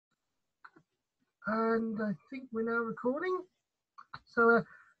And I think we're now recording. So,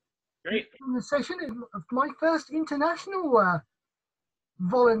 Great. in the session of my first international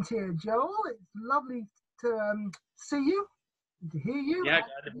volunteer, Joel. It's lovely to see you, and to hear you, Yeah,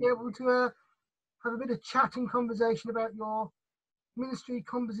 and to be able to have a bit of chat and conversation about your ministry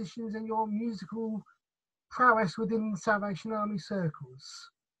compositions and your musical prowess within Salvation Army circles.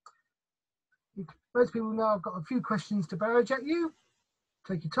 Most people know I've got a few questions to barrage at you.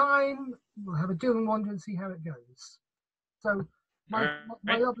 Take your time. We'll have a do and wonder and see how it goes. So my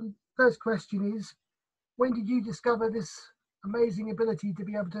lovely first question is, when did you discover this amazing ability to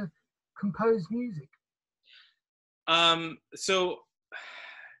be able to compose music? So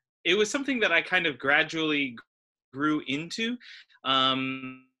it was something that I kind of gradually grew into.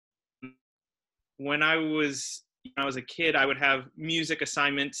 When I was a kid, I would have music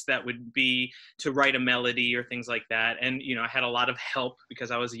assignments that would be to write a melody or things like that. And, I had a lot of help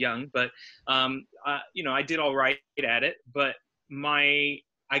because I was young, but, I did all right at it. But I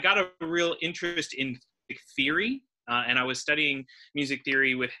got a real interest in theory, and I was studying music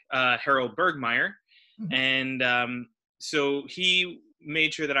theory with Harold Bergmeyer. Mm-hmm. And so he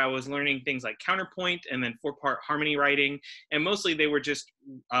made sure that I was learning things like counterpoint and then 4-part harmony writing. And mostly they were just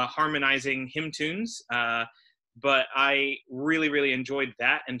harmonizing hymn tunes. But I really, really enjoyed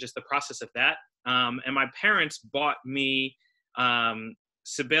that and just the process of that. And my parents bought me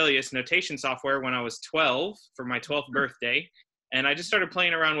Sibelius notation software when I was 12 for my 12th birthday. And I just started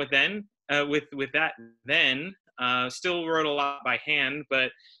playing around with that then. Still wrote a lot by hand,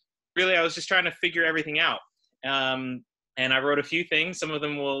 but really I was just trying to figure everything out. And I wrote a few things. Some of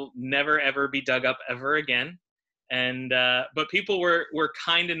them will never, ever be dug up ever again. And but people were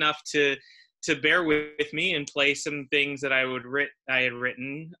kind enough to bear with me and play some things that I had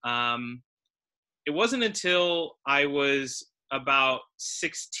written. It wasn't until I was about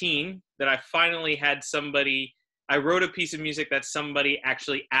 16 that I finally had somebody. I wrote a piece of music that somebody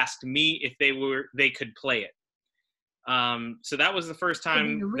actually asked me if they could play it. So that was the first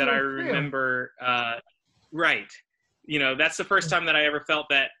time that I remember. Right. That's the first time that I ever felt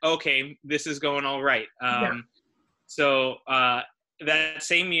that, okay, this is going all right. So that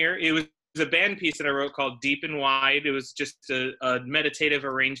same year, it was a band piece that I wrote called Deep and Wide. It was just a meditative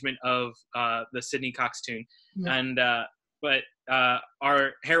arrangement of the Sidney Cox tune. Yeah. And but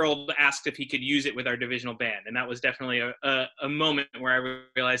our Harold asked if he could use it with our divisional band. And that was definitely a moment where I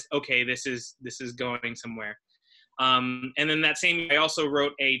realized, okay, this is going somewhere. And then that same year, I also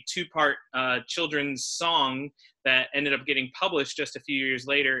wrote a 2-part children's song that ended up getting published just a few years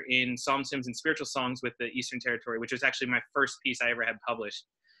later in Psalms, Hymns, and Spiritual Songs with the Eastern Territory, which was actually my first piece I ever had published.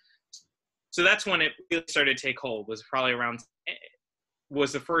 So that's when it really started to take hold. Was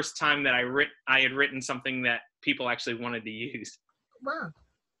the first time that I had written something that people actually wanted to use. Wow.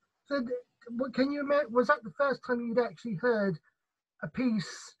 So can you imagine, was that the first time you'd actually heard a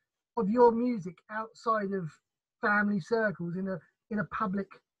piece of your music outside of family circles in a public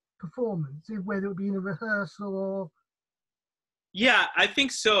performance, whether it be in a rehearsal or? Yeah, I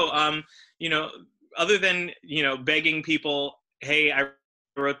think so. Other than begging people, hey, I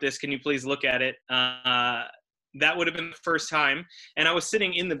wrote this, can you please look at it? That would have been the first time. And I was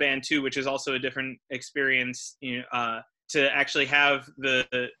sitting in the band too, which is also a different experience. To actually have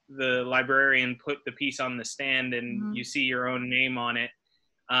the librarian put the piece on the stand and you see your own name on it.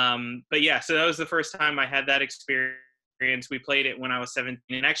 But yeah, so that was the first time I had that experience. We played it when I was 17,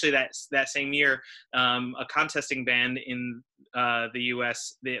 and actually that same year, a contesting band in the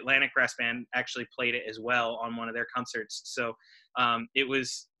U.S., the Atlantic Brass Band, actually played it as well on one of their concerts. So it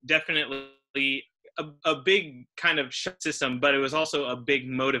was definitely a big kind of system, but it was also a big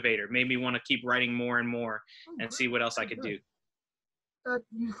motivator. Made me want to keep writing more and more and see what else I could do.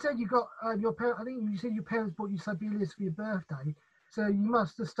 You said you got your parents. I think you said your parents bought you Sibelius for your birthday. So you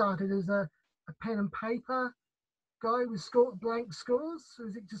must have started as a pen and paper guy with blank scores. Or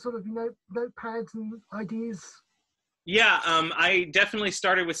is it just sort of notepads and ideas? Yeah, I definitely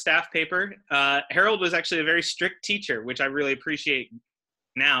started with staff paper. Harold was actually a very strict teacher, which I really appreciate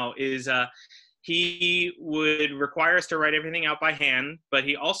now. He would require us to write everything out by hand, but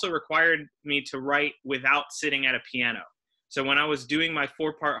he also required me to write without sitting at a piano. So when I was doing my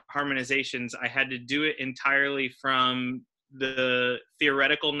 4-part harmonizations, I had to do it entirely from the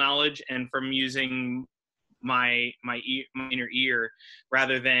theoretical knowledge and from using my inner ear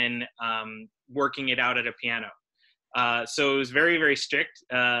rather than working it out at a piano. So it was very, very strict,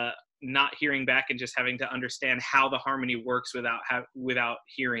 not hearing back and just having to understand how the harmony works without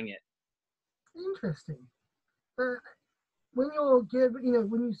hearing it. Interesting. When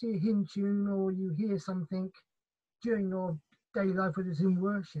when you see a hymn tune or you hear something during your daily life, whether it's in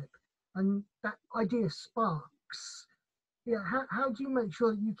worship, and that idea sparks. Yeah, how do you make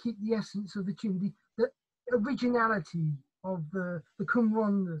sure that you keep the essence of the tune, the originality of the Cum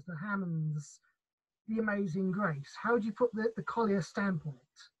Rondas, the Hammonds, the Amazing Grace? How do you put the Collier stamp on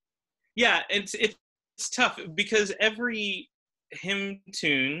it? Yeah, it's tough because every hymn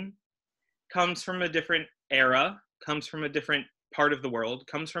tune comes from a different era, comes from a different part of the world,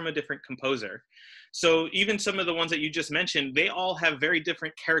 comes from a different composer. So even some of the ones that you just mentioned, they all have very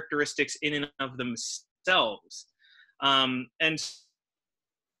different characteristics in and of themselves. And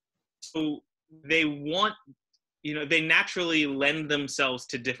so they want, they naturally lend themselves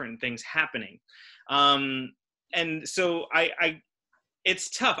to different things happening. And so it's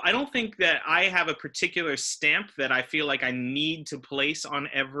tough. I don't think that I have a particular stamp that I feel like I need to place on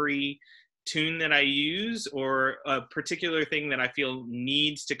every tune that I use, or a particular thing that I feel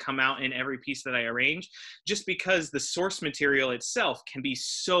needs to come out in every piece that I arrange, just because the source material itself can be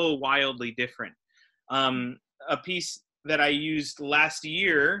so wildly different. A piece that I used last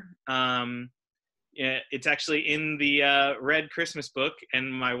year, it's actually in the Red Christmas book,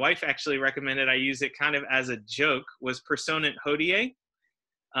 and my wife actually recommended I use it kind of as a joke, was Personant Hodie.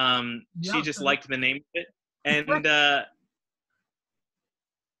 She just liked the name of it. And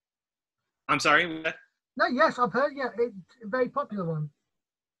I'm sorry? No, yes, I've heard, yeah, it's a very popular one.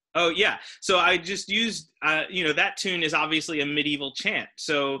 Oh, yeah. So I just used, that tune is obviously a medieval chant.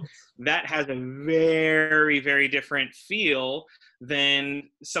 So that has a very, very different feel than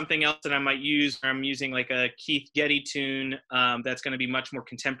something else that I might use. I'm using like a Keith Getty tune that's going to be much more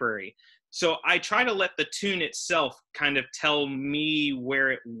contemporary. So I try to let the tune itself kind of tell me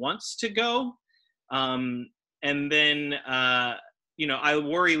where it wants to go. And then, I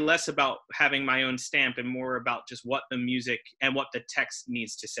worry less about having my own stamp and more about just what the music and what the text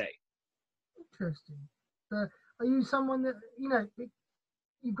needs to say. Interesting. Are you someone that,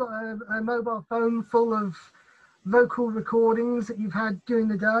 you've got a mobile phone full of vocal recordings that you've had during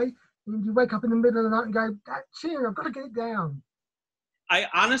the day, and you wake up in the middle of the night and go, that tune, I've got to get it down? I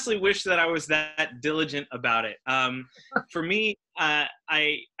honestly wish that I was that diligent about it. For me, I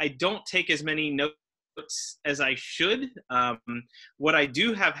don't take as many notes as I should. What I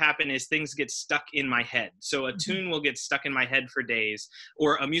do have happen is things get stuck in my head. So a tune will get stuck in my head for days,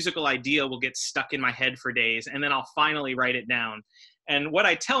 or a musical idea will get stuck in my head for days, and then I'll finally write it down. And what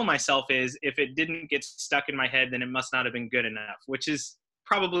I tell myself is, if it didn't get stuck in my head, then it must not have been good enough, which is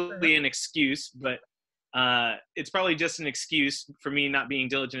probably an excuse, but it's probably just an excuse for me not being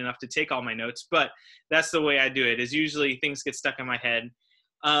diligent enough to take all my notes. But that's the way I do it, is usually things get stuck in my head.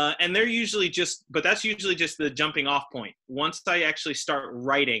 And that's usually just the jumping off point. Once I actually start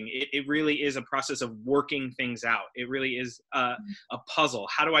writing, it really is a process of working things out. It really is a puzzle.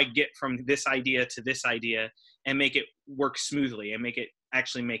 How do I get from this idea to this idea and make it work smoothly and make it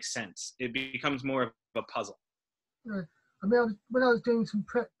actually make sense? It becomes more of a puzzle. Yeah. I mean, when I was doing some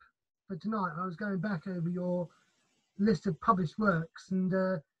prep for tonight, I was going back over your list of published works, and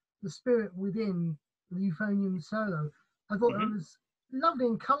the Spirit Within, the euphonium solo, I thought it was lovely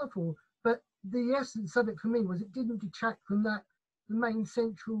and colourful, but the essence of it for me was it didn't detract from the main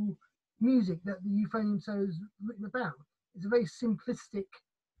central music that the euphonium solo is written about. It's a very simplistic,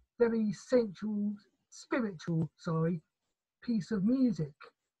 very central, spiritual, piece of music.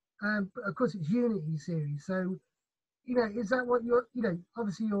 But of course, it's Unity series, so is that what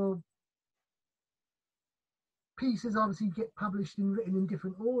obviously your pieces obviously get published and written in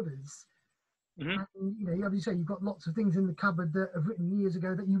different orders. And, as you say, you've got lots of things in the cupboard that have written years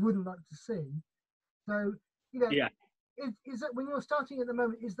ago that you wouldn't like to see. So, is that when you're starting at the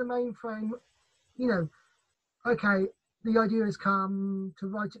moment, is the main frame, okay, the idea has come to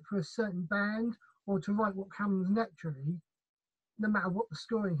write it for a certain band, or to write what comes naturally, no matter what the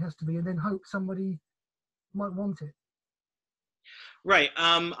scoring has to be, and then hope somebody might want it? Right.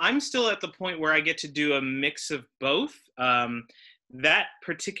 I'm still at the point where I get to do a mix of both. That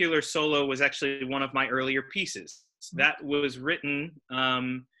particular solo was actually one of my earlier pieces. That was written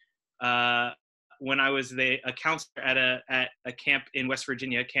when I was a counselor at a camp in West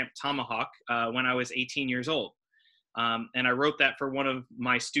Virginia, Camp Tomahawk, when I was 18 years old. And I wrote that for one of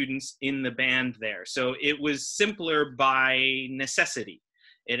my students in the band there. So it was simpler by necessity.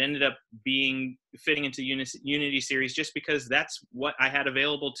 It ended up fitting into Unity series just because that's what I had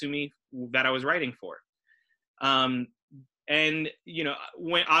available to me that I was writing for. And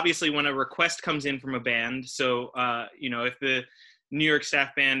when a request comes in from a band, so if the New York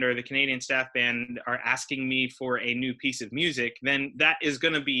staff band or the Canadian staff band are asking me for a new piece of music, then that is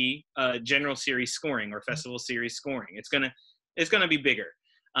going to be general series scoring or festival series scoring. It's going to be bigger.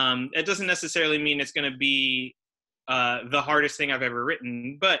 It doesn't necessarily mean it's going to be the hardest thing I've ever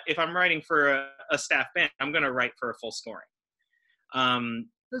written. But if I'm writing for a staff band, I'm going to write for a full scoring.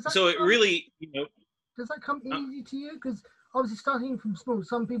 So it really, does that come easy to you? Because obviously starting from small,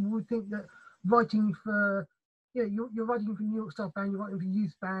 some people would think that writing for, you're writing for New York Staff Band, you're writing for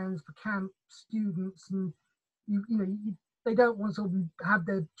youth bands, for camp students, and they don't want to sort of have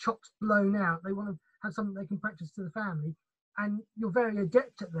their chops blown out. They want to have something they can practice to the family, and you're very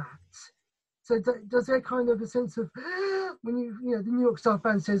adept at that. So does there kind of a sense of when the New York Staff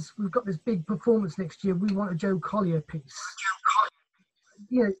Band says we've got this big performance next year, we want a Joe Collier piece?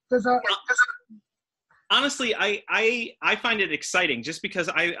 Does that? Honestly, I find it exciting just because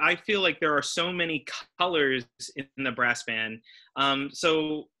I feel like there are so many colors in the brass band.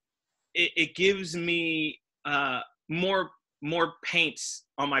 So it gives me more paints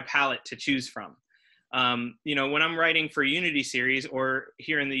on my palette to choose from. When I'm writing for Unity series, or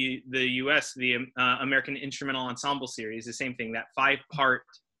here in the US, the American Instrumental Ensemble series, the same thing, that 5-part,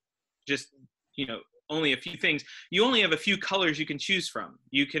 just, only a few things. You only have a few colors you can choose from.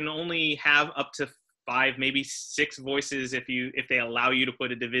 You can only have up to 5, maybe 6 voices if they allow you to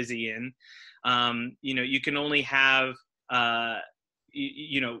put a divisi in. You can only have,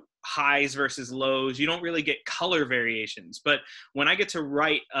 highs versus lows. You don't really get color variations. But when I get to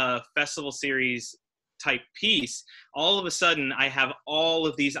write a festival series type piece, all of a sudden I have all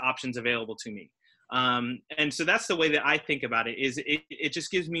of these options available to me. And so that's the way that I think about it, is it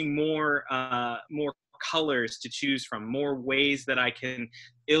just gives me more colors to choose from, more ways that I can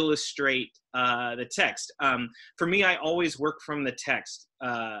illustrate the text. For me, I always work from the text.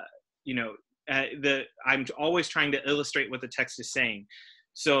 I'm always trying to illustrate what the text is saying.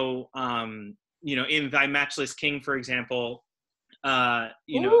 So, in Thy Matchless King, for example,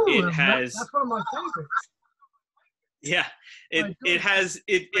 it has. That's one of my favorites. Yeah,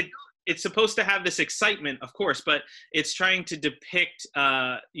 it's supposed to have this excitement, of course, but it's trying to depict,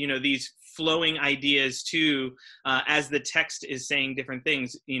 these flowing ideas too, as the text is saying different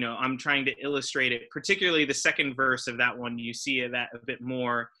things. I'm trying to illustrate it, particularly the second verse of that one. You see that a bit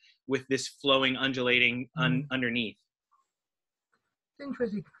more with this flowing, undulating underneath. It's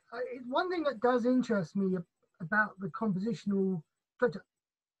interesting. One thing that does interest me about the compositional structure,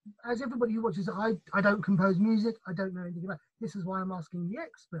 as everybody who watches, I don't compose music. I don't know anything about it. This is why I'm asking the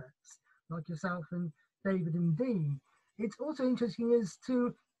experts like yourself and David and Dean. It's also interesting as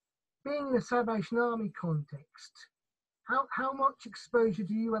to being in a Salvation Army context. How much exposure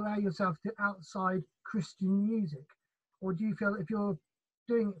do you allow yourself to outside Christian music? Or do you feel if you're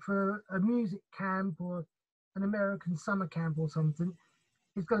doing it for a music camp or an American summer camp or something,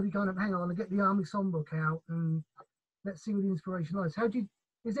 it's got to be kind of, hang on, I get the Army songbook out and let's see what the inspiration lies.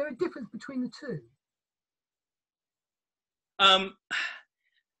 Is there a difference between the two?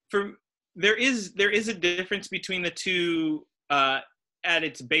 There is a difference between the two at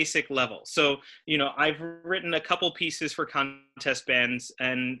its basic level. So, I've written a couple pieces for contest bands,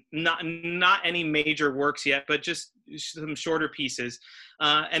 and not any major works yet, but just some shorter pieces.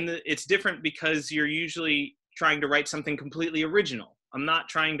 And it's different because you're usually trying to write something completely original. I'm not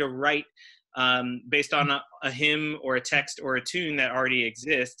trying to write based on a hymn or a text or a tune that already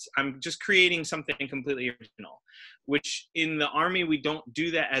exists. I'm just creating something completely original, which in the Army, we don't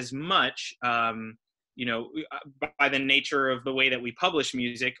do that as much. By the nature of the way that we publish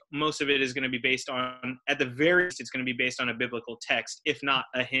music, most of it is going to be based on, at the very least, it's going to be based on a biblical text, if not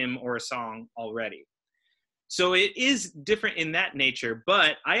a hymn or a song already. So it is different in that nature,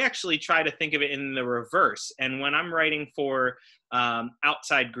 but I actually try to think of it in the reverse. And when I'm writing for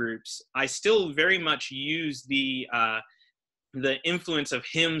outside groups, I still very much use the influence of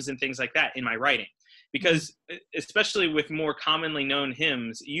hymns and things like that in my writing. Because especially with more commonly known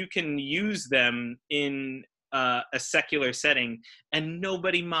hymns, you can use them in a secular setting and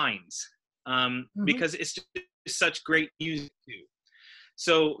nobody minds, because it's just such great music too.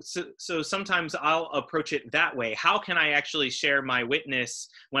 So sometimes I'll approach it that way. How can I actually share my witness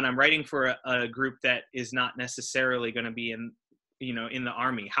when I'm writing for a group that is not necessarily going to be in the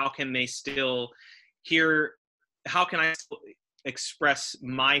Army? How can they still hear? How can I express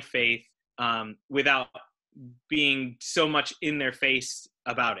my faith without being so much in their face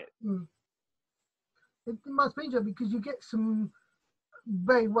about it? It must be interesting because you get some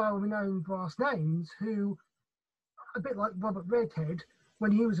very well-renowned brass names who, a bit like Robert Redhead,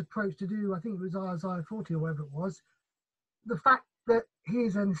 when he was approached to do, I think it was Isaiah 40 or whatever it was, the fact that he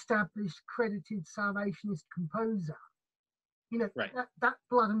is an established, credited Salvationist composer, right. that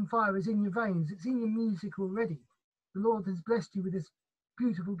blood and fire is in your veins. It's in your music already. The Lord has blessed you with this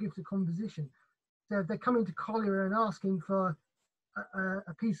beautiful gift of composition. So if they're coming to Collier and asking for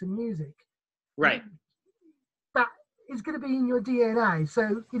a piece of music, right, is going to be in your DNA.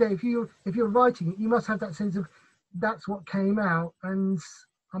 So if you're writing it, you must have that sense of that's what came out, and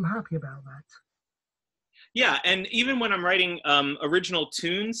I'm happy about that. Yeah, and even when I'm writing original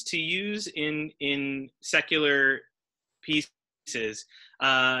tunes to use in secular pieces,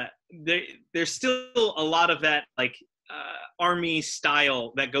 there's still a lot of that army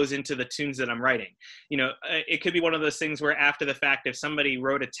style that goes into the tunes that I'm writing. It could be one of those things where after the fact, if somebody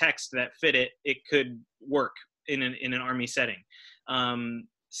wrote a text that fit it, it could work in an army setting.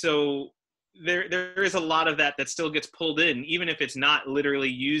 So there is a lot of that still gets pulled in, even if it's not literally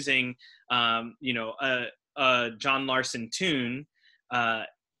using a John Larson tune. I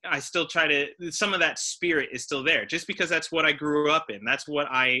still try to, some of that spirit is still there, just because that's what I grew up in. That's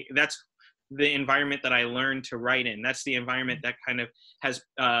the environment that I learned to write in. That's the environment that kind of has,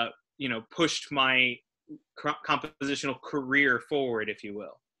 pushed my compositional career forward, if you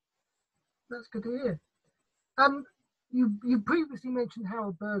will. That's good to hear. You previously mentioned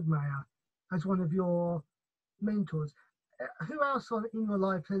Harold Bergmayer as one of your mentors. Who else in your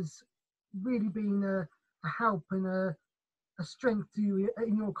life has really been a help and a strength to you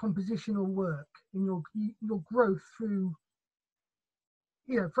in your compositional work, in your growth through?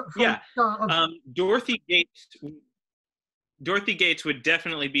 Dorothy Gates would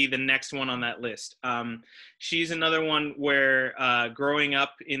definitely be the next one on that list. She's another one where growing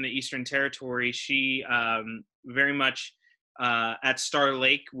up in the Eastern Territory, she very much at Star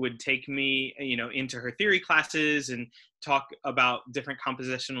Lake would take me, into her theory classes and talk about different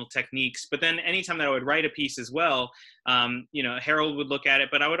compositional techniques. But then anytime that I would write a piece as well, Harold would look at it,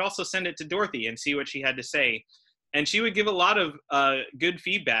 but I would also send it to Dorothy and see what she had to say. And she would give a lot of good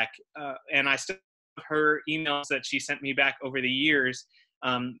feedback. And I still have her emails that she sent me back over the years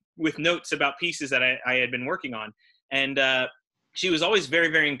with notes about pieces that I had been working on. And she was always very,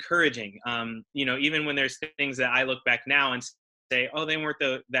 very encouraging. Even when there's things that I look back now and say, oh, they weren't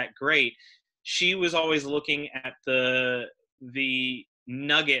that great. She was always looking at the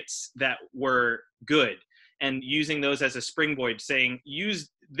nuggets that were good and using those as a springboard, saying, use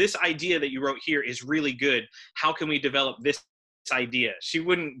this idea that you wrote here is really good. How can we develop this idea? She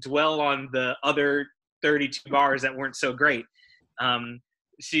wouldn't dwell on the other 32 bars that weren't so great.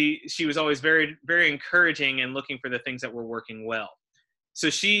 She was always very, very encouraging and looking for the things that were working well. So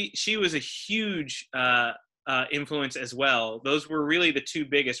she was a huge influence as well. Those were really the two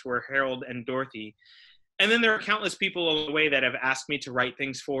biggest, were Harold and Dorothy. And then there are countless people along the way that have asked me to write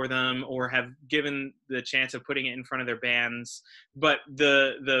things for them or have given the chance of putting it in front of their bands. But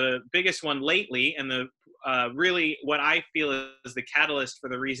the biggest one lately, and the really what I feel is the catalyst for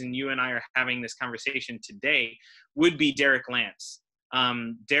the reason you and I are having this conversation today, would be Derek Lance.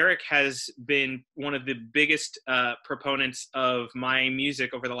 Derek has been one of the biggest proponents of my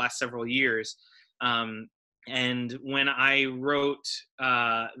music over the last several years. And when I wrote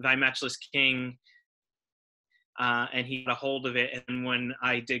Thy Matchless King, and he got a hold of it, and when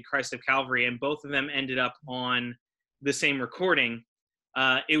I did Christ of Calvary, and both of them ended up on the same recording,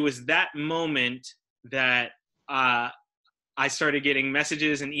 it was that moment that I started getting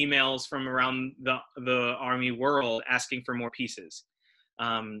messages and emails from around the Army world asking for more pieces.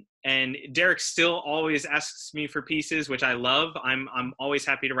 And Derek still always asks me for pieces, which I love. I'm always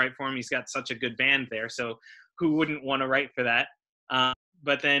happy to write for him. He's got such a good band there, so who wouldn't want to write for that?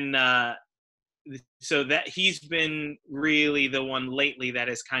 But then, so that he's been really the one lately that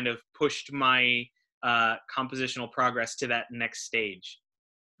has kind of pushed my compositional progress to that next stage.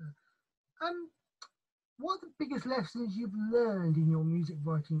 What are the biggest lessons you've learned in your music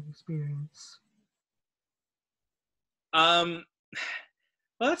writing experience? Well,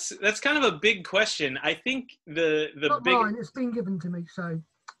 that's kind of a big question. I think the Not mine, it's been given to me, so.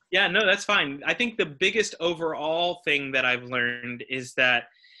 Yeah, no, that's fine. I think the biggest overall thing that I've learned is that,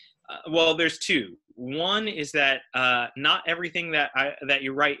 well, there's two. One is that not everything that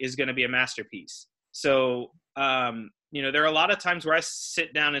you write is going to be a masterpiece. So, there are a lot of times where I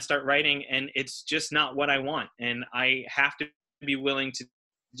sit down and start writing and it's just not what I want. And I have to be willing to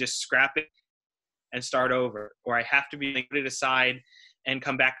just scrap it and start over, or I have to put it aside and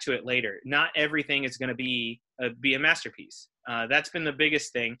come back to it later. Not everything is going to be a masterpiece. That's been the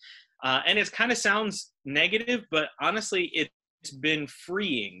biggest thing. And it kind of sounds negative, but honestly, it's been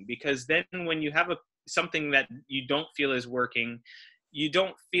freeing, because then when you have something that you don't feel is working, you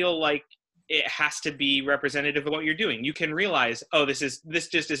don't feel like it has to be representative of what you're doing. You can realize, oh, this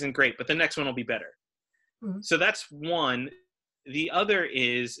just isn't great, but the next one will be better. Mm-hmm. So that's one. The other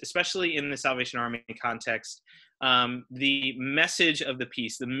is, especially in the Salvation Army context, the message of the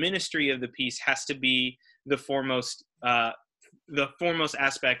piece, the ministry of the piece has to be the foremost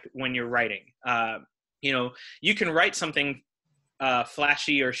aspect when you're writing. You know, you can write something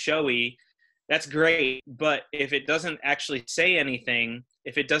flashy or showy, that's great. But if it doesn't actually say anything,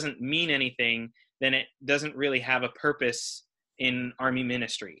 if it doesn't mean anything, then it doesn't really have a purpose in army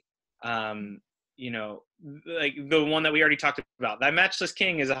ministry. You know, like the one that we already talked about, that Matchless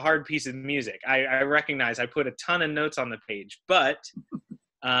King is a hard piece of music. I recognize I put a ton of notes on the page, but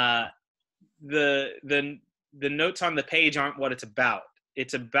the notes on the page aren't what it's about.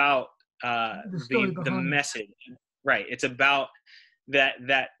 It's about the message, right? It's about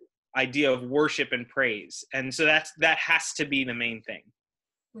that idea of worship and praise, and so that has to be the main thing.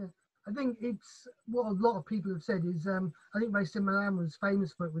 Yeah, I think it's what a lot of people have said is I think Ray Milan was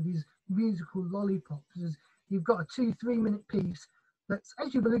famous for it with his musical lollipops. Is you've got a 2-3 minute piece that's,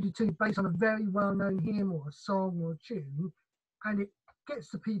 as you've alluded to, based on a very well-known hymn or a song or a tune, and it gets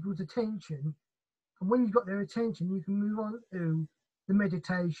the people's attention. And when you've got their attention, you can move on to the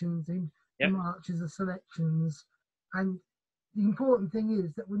meditations, the marches, the selections. And the important thing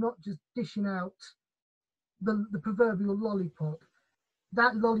is that we're not just dishing out the proverbial lollipop.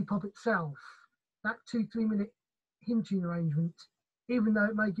 That lollipop itself, that 2-3 minute hymn tune arrangement, even though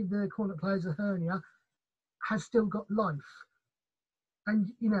it may give the cornet players a hernia, has still got life.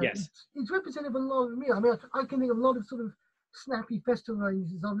 And, you know, it's representative of a lot of me. I mean, I can think of a lot of sort of snappy festival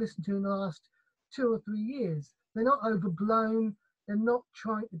arrangements I've listened to in the last 2 or 3 years. They're not overblown. They're not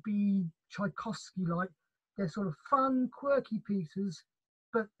trying to be Tchaikovsky-like. They're sort of fun, quirky pieces.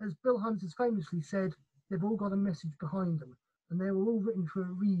 But as Bill Hunt has famously said, they've all got a message behind them. And they were all written for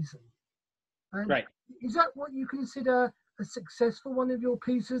a reason. And right. Is that what you consider a successful one of your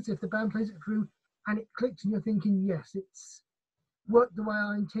pieces, if the band plays it through and it clicks and you're thinking, yes, it's worked the way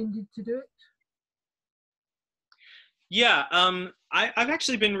I intended to do it? Yeah, I've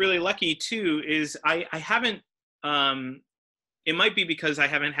actually been really lucky too. Is I haven't. It might be because I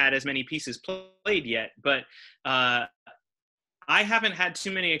haven't had as many pieces played yet, but I haven't had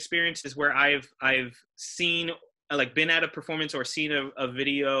too many experiences where I've seen, like, been at a performance or seen a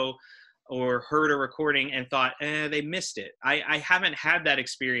video or heard a recording and thought, they missed it. I haven't had that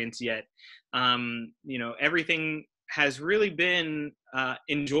experience yet. You know, everything has really been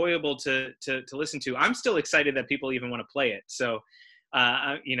enjoyable to listen to. I'm still excited that people even want to play it. So,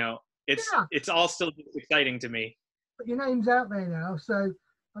 you know, it's all still exciting to me. But your name's out there now. So,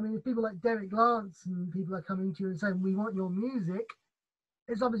 I mean, if people like Derek Lance and people are coming to you and saying, we want your music,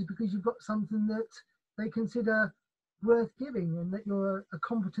 it's obviously because you've got something that they consider worth giving and that you're a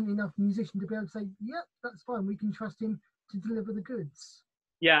competent enough musician to be able to say, yep, that's fine. We can trust him to deliver the goods.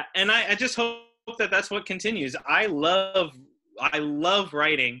 Yeah. And I just hope that that's what continues. I love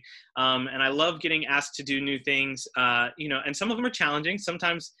writing, and I love getting asked to do new things, you know, and some of them are challenging.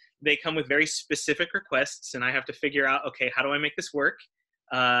 Sometimes they come with very specific requests and I have to figure out, okay, how do I make this work?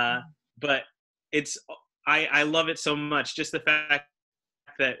 But I love it so much. Just the fact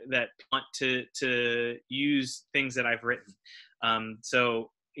that want to use things that I've written. So,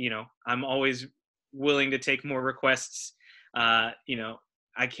 you know, I'm always willing to take more requests. You know,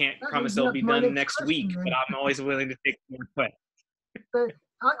 I can't promise they'll be done next week, but I'm always willing to take more requests. But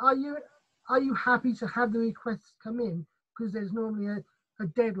are you happy to have the requests come in? Because there's normally a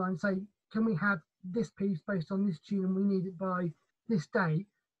deadline, say, can we have this piece based on this tune and we need it by this date?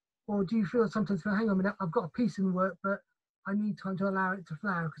 Or do you feel sometimes, hang on a minute, I've got a piece in work, but I need time to allow it to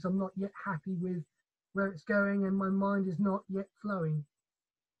flower because I'm not yet happy with where it's going and my mind is not yet flowing?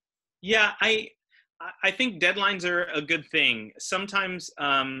 Yeah, I think deadlines are a good thing. Sometimes,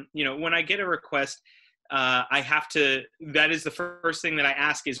 you know, when I get a request, I have to, that is the first thing that I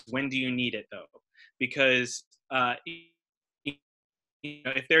ask is, when do you need it though? Because, you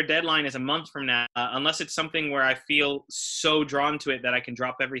know, if their deadline is a month from now, unless it's something where I feel so drawn to it that I can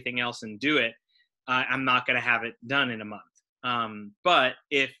drop everything else and do it, I'm not going to have it done in a month. But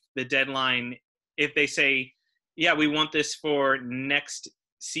if the deadline, if they say, yeah, we want this for next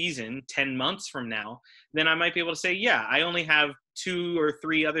season, 10 months from now, then I might be able to say, yeah, I only have 2 or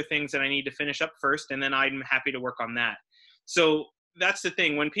 3 other things that I need to finish up first, and then I'm happy to work on that. So that's the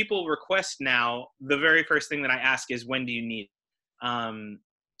thing. When people request now, the very first thing that I ask is, when do you need it?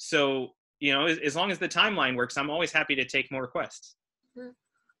 So, you know, as long as the timeline works, I'm always happy to take more requests.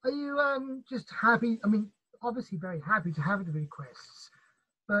 Are you just happy? I mean, obviously very happy to have the requests,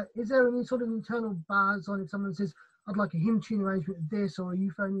 but is there any sort of internal buzz on if someone says, I'd like a hymn tune arrangement of this, or a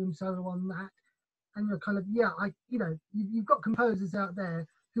euphonium solo on that? And you're kind of, you know, you've got composers out there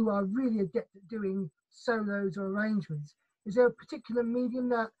who are really adept at doing solos or arrangements. Is there a particular medium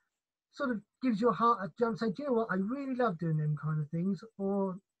that sort of gives your heart a jump, say, do you know what, I really love doing them kind of things,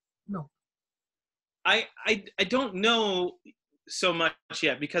 or not? I don't know so much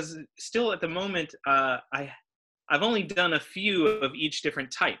yet, because still at the moment, I've only done a few of each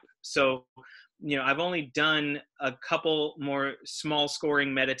different type. So, I've only done a couple more small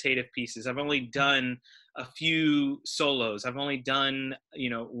scoring meditative pieces. I've only done a few solos. I've only done,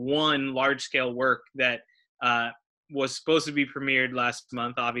 one large scale work that was supposed to be premiered last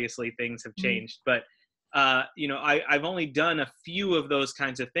month. Obviously, things have changed, but I've only done a few of those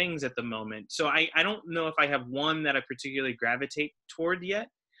kinds of things at the moment. So I don't know if I have one that I particularly gravitate toward yet.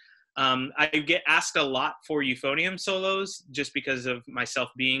 I get asked a lot for euphonium solos just because of myself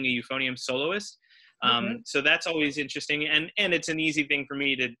being a euphonium soloist. So that's always interesting. And it's an easy thing for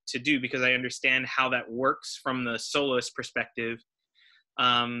me to do because I understand how that works from the soloist perspective.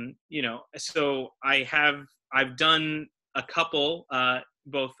 So I've done a couple,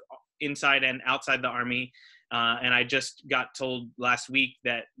 both inside and outside the Army. And I just got told last week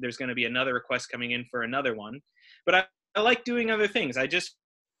that there's going to be another request coming in for another one. But I like doing other things. I just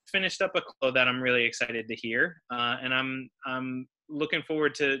finished up a clo that I'm really excited to hear. And I'm looking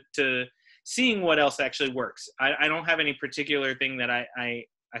forward to seeing what else actually works. I don't have any particular thing that I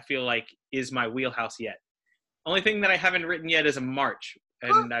feel like is my wheelhouse yet. Only thing that I haven't written yet is a march.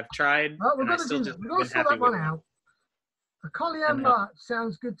 And I've tried, and I still just haven't been happy with it. A Collier march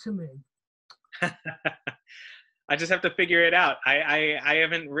sounds good to me. I just have to figure it out. I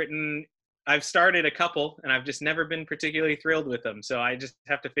haven't written. I've started a couple, and I've just never been particularly thrilled with them. So I just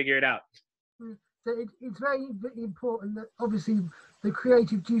have to figure it out. So it's very important that obviously the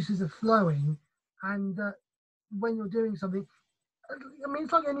creative juices are flowing, and when you're doing something, I mean,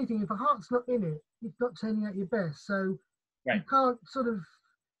 it's like anything. If a heart's not in it, it's not turning out your best. So you can't sort of,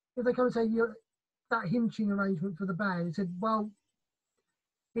 if they come and say that hymn tune arrangement for the band, it said, well,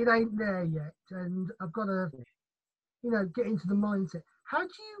 it ain't there yet, and I've got to, get into the mindset. How do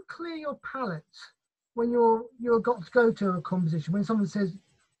you clear your palate when you're got to go to a composition? When someone says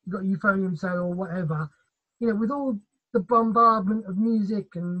you've got a euphonium solo or whatever, with all the bombardment of music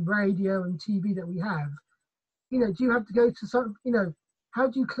and radio and TV that we have, do you have to go to some, how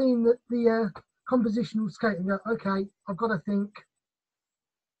do you clean the compositional skate and go, okay, I've got to think?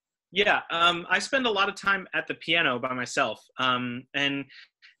 Yeah, I spend a lot of time at the piano by myself, and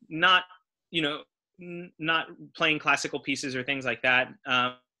not playing classical pieces or things like that,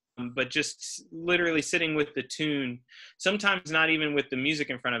 but just literally sitting with the tune. Sometimes not even with the music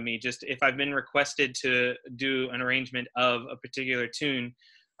in front of me, just if I've been requested to do an arrangement of a particular tune,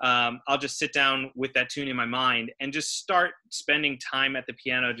 I'll just sit down with that tune in my mind and just start spending time at the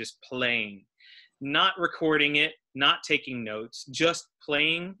piano just playing, not recording it, not taking notes, just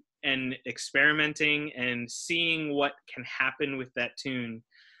playing and experimenting and seeing what can happen with that tune.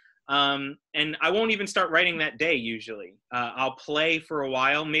 And I won't even start writing that day usually. I'll play for a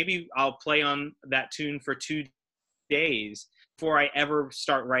while. Maybe I'll play on that tune for 2 days before I ever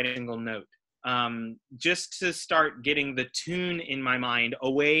start writing a single note. Just to start getting the tune in my mind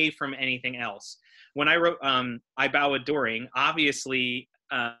away from anything else. When I wrote I Bow Adoring, obviously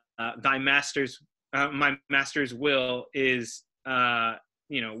my master's will is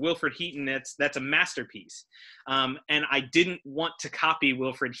Wilfred Heaton. That's a masterpiece, and I didn't want to copy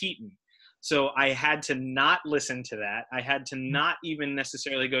Wilfred Heaton, so I had to not listen to that. I had to not even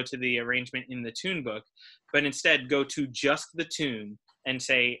necessarily go to the arrangement in the tune book, but instead go to just the tune and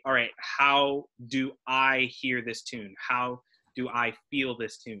say, all right, how do I hear this tune? How do I feel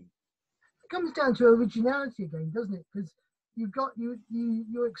this tune? It comes down to originality again, doesn't it? Because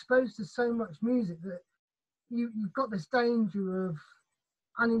you're exposed to so much music that you've got this danger of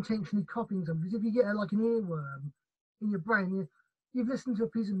unintentionally copying something. Because if you get an earworm in your brain, you've listened to a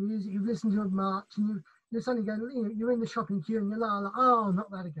piece of music, you've listened to a march, and you're suddenly going, you're in the shopping queue and you're like, oh, not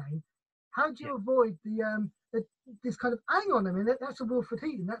that again. How do you avoid this kind of, hang on a minute, that's a Wilfred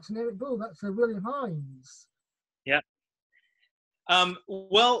Heaton, that's an Eric Bull, that's a William Hines? Yeah.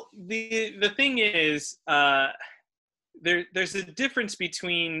 Well, the thing is, there's a difference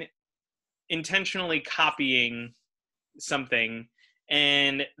between intentionally copying something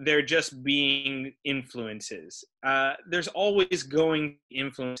and there just being influences. There's always going to be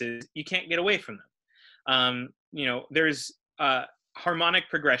influences. You can't get away from them. There's harmonic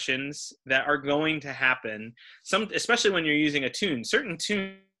progressions that are going to happen. Especially when you're using a tune. Certain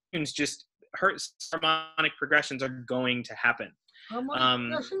tunes just harmonic progressions are going to happen. Harmonic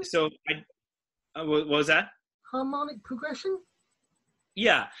progression? So, what was that? Harmonic progression?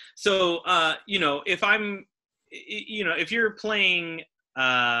 Yeah. So, if I'm, if you're playing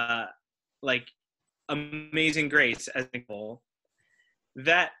like Amazing Grace as an example,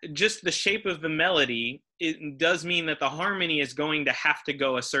 that just the shape of the melody it does mean that the harmony is going to have to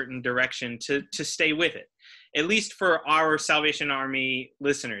go a certain direction to stay with it, at least for our Salvation Army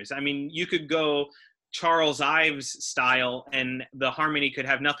listeners. I mean, you could go Charles Ives style and the harmony could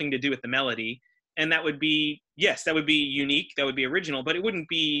have nothing to do with the melody, and that would be, yes, that would be unique, that would be original, but it wouldn't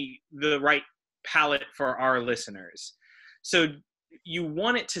be the right palette for our listeners. So you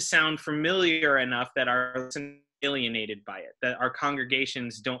want it to sound familiar enough that our listeners are alienated by it, that our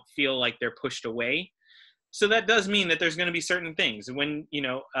congregations don't feel like they're pushed away. So that does mean that there's going to be certain things. When,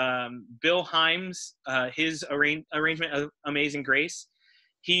 Bill Himes, his arrangement of Amazing Grace,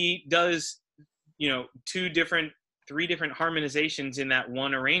 he does, 3 different harmonizations in that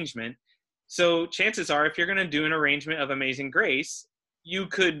one arrangement. So chances are, if you're going to do an arrangement of Amazing Grace, you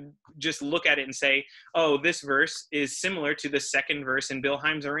could just look at it and say, oh, this verse is similar to the second verse in Bill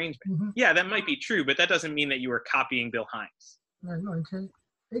Himes' arrangement. Mm-hmm. Yeah, that might be true, but that doesn't mean that you were copying Bill Himes. No, not entirely.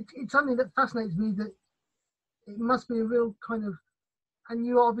 It's something that fascinates me, that it must be a real kind of, and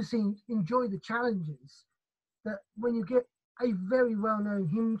you obviously enjoy the challenges, that when you get a very well-known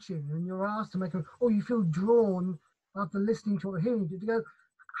hymn tune and you're asked to make a, or you feel drawn after listening to or hearing it, to go,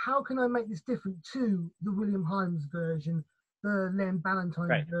 how can I make this different to the William Himes version, the Len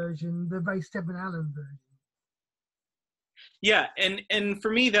Ballantyne version, the Ray Stedman Allen version? Yeah, and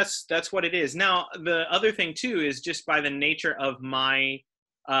for me, that's what it is. Now, the other thing too is just by the nature of my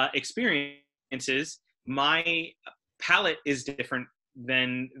experiences, my palette is different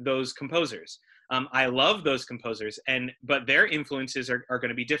than those composers. I love those composers, but their influences are going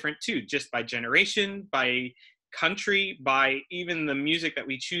to be different too, just by generation, by country, by even the music that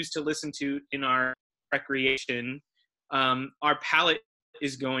we choose to listen to in our recreation. Our palette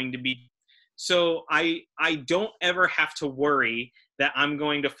is going to be. So I don't ever have to worry that I'm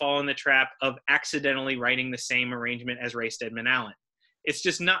going to fall in the trap of accidentally writing the same arrangement as Ray Stedman Allen. It's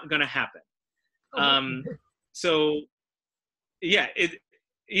just not going to happen. So yeah,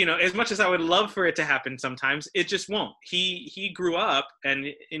 as much as I would love for it to happen sometimes, it just won't. He grew up,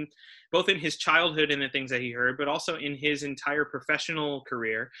 and both in his childhood and the things that he heard, but also in his entire professional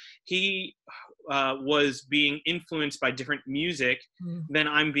career, he was being influenced by different music than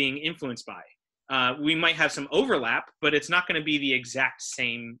I'm being influenced by. We might have some overlap, but it's not going to be the exact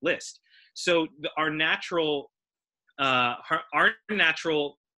same list. So our natural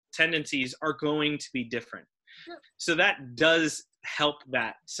tendencies are going to be different. Yeah. So that does help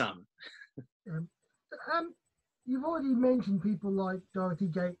that some. You've already mentioned people like Dorothy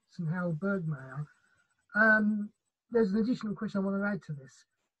Gates and Harold Bergmayer. There's an additional question I want to add to this.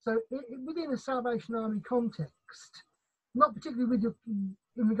 So within a Salvation Army context, not particularly in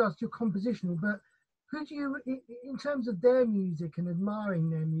regards to your composition, but who do you, in terms of their music and admiring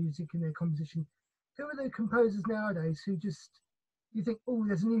their music and their composition, who are the composers nowadays who just, you think, oh,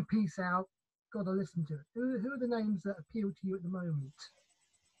 there's a new piece out, got to listen to it? Who are the names that appeal to you at the moment?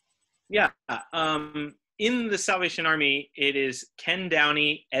 Yeah, in the Salvation Army, it is Ken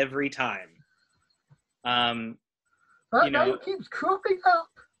Downey every time. That name keeps cropping up.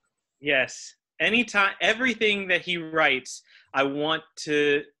 Yes, anytime, everything that he writes, I want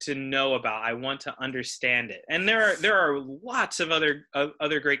to know about. I want to understand it. And there are lots of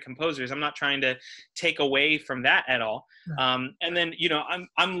other great composers. I'm not trying to take away from that at all. No. And then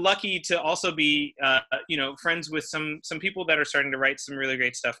I'm lucky to also be friends with some people that are starting to write some really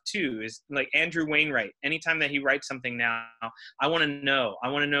great stuff too. Is like Andrew Wainwright. Anytime that he writes something now, I want to know. I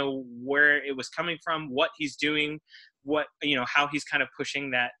want to know where it was coming from, what he's doing, what how he's kind of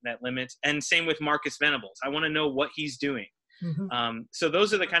pushing that limit. And same with Marcus Venables. I want to know what he's doing. Mm-hmm. So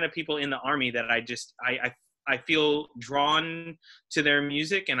those are the kind of people in the Army that I feel drawn to their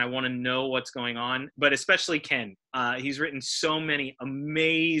music, and I want to know what's going on. But especially Ken, he's written so many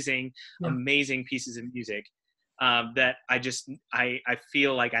amazing pieces of music that I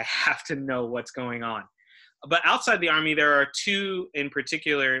feel like I have to know what's going on. But outside the Army, there are 2 in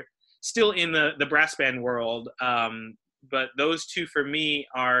particular, still in the brass band world. But those 2 for me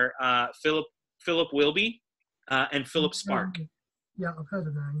are Philip Wilby and Philip Spark. Yeah, I've heard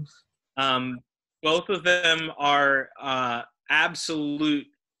of names. Both of them are absolute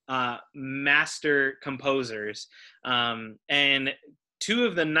master composers, and 2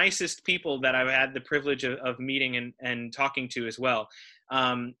 of the nicest people that I've had the privilege of meeting and talking to as well.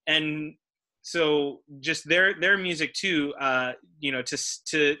 And so just their music too,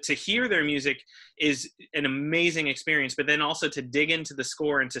 to hear their music is an amazing experience, but then also to dig into the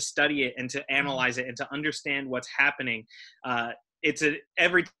score and to study it and to analyze it and to understand what's happening.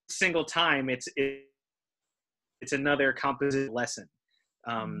 Every single time it's another composition lesson,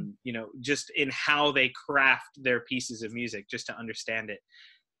 just in how they craft their pieces of music, just to understand it.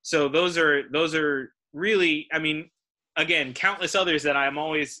 So those are really, I mean, again, countless others that I'm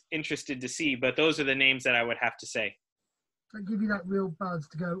always interested to see, but those are the names that I would have to say. That give you that real buzz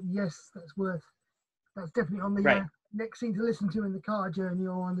to go, yes, that's definitely on the Right. next thing to listen to in the car journey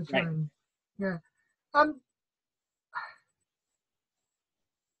or on the train. Right. Yeah.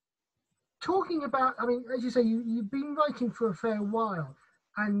 Talking about, I mean, as you say, you've been writing for a fair while,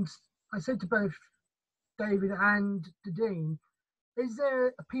 and I said to both David and the Dean, is there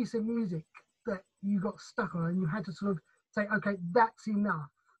a piece of music that you got stuck on and you had to sort of say, okay, that's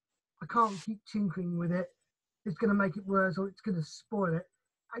enough. I can't keep tinkering with it. It's going to make it worse or it's going to spoil it.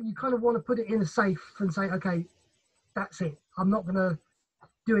 And you kind of want to put it in a safe and say, okay, that's it. I'm not going to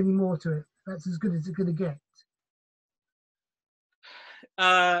do any more to it. That's as good as it's going to get.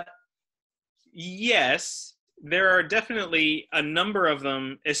 Yes, there are definitely a number of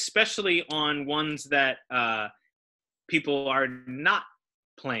them, especially on ones that people are not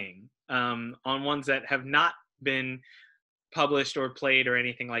playing, on ones that have not been published or played or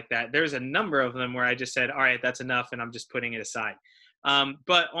anything like that. There's a number of them where I just said, all right, that's enough, and I'm just putting it aside.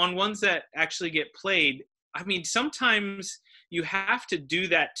 But on ones that actually get played, I mean, sometimes you have to do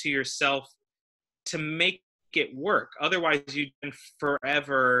that to yourself to make it work. Otherwise, you've been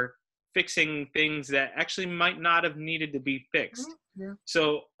forever fixing things that actually might not have needed to be fixed. Yeah.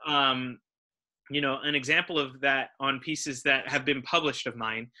 So, you know, an example of that on pieces that have been published of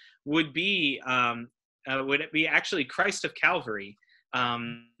mine would it be actually Christ of Calvary.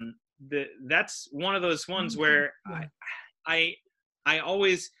 That's one of those ones where I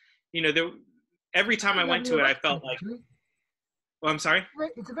always, you know, every time I went to it, I felt like, well, I'm sorry?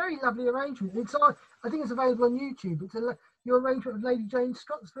 It's a very lovely arrangement. I think it's available on YouTube. Your arrangement of Lady Jane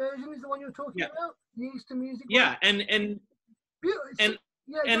Scott's version is the one you're talking about? The Easter music one? Yeah, and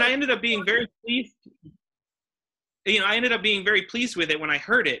I ended up being very pleased. You know, I ended up being very pleased with it when I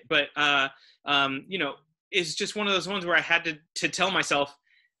heard it, but you know, it's just one of those ones where I had to tell myself,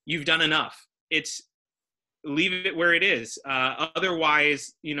 you've done enough. Leave it where it is.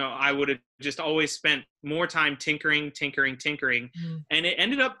 Otherwise, you know, I would have just always spent more time tinkering. And it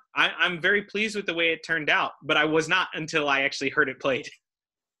ended up, I'm very pleased with the way it turned out, but I was not until I actually heard it played.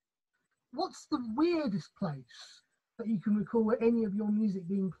 What's the weirdest place that you can recall where any of your music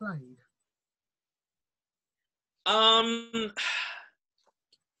being played? I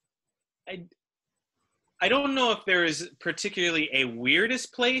don't know if there is particularly a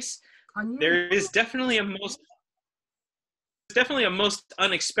weirdest place. There is definitely a most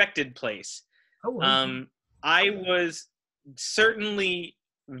unexpected place. I was certainly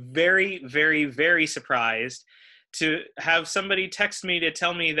very, very, very surprised to have somebody text me to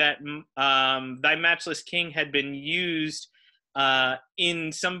tell me that Thy Matchless King had been used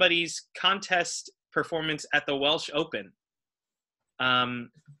in somebody's contest performance at the Welsh Open.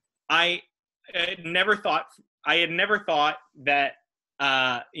 I had never thought that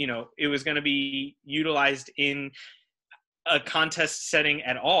you know, it was going to be utilized in a contest setting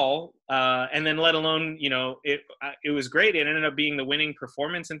at all, and then let alone, you know, it was great. It ended up being the winning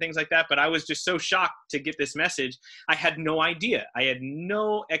performance and things like that, but I was just so shocked to get this message. I had no idea. I had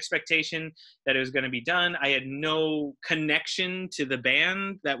no expectation that it was going to be done. I had no connection to the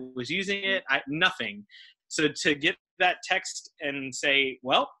band that was using it. Nothing. So to get that text and say,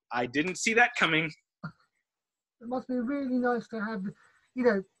 well, I didn't see that coming. It must be really nice to have, you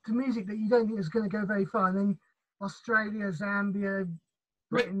know, the music that you don't think is going to go very far, and then Australia, Zambia,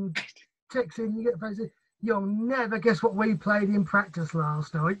 Britain, Texas, you get places, you'll never guess what we played in practice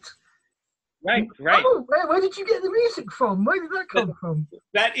last night. Right. Oh, where did you get the music from? Where did that come from?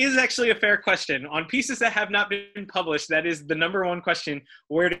 That is actually a fair question. On pieces that have not been published, that is the number one question.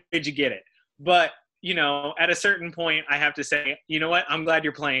 Where did you get it? But, you know, at a certain point, I have to say, you know what? I'm glad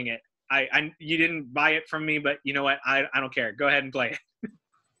you're playing it. You didn't buy it from me, but you know what? I don't care. Go ahead and play it.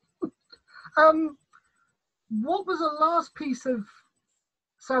 What was the last piece of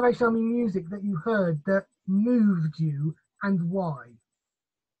Salvation Army music that you heard that moved you, and why?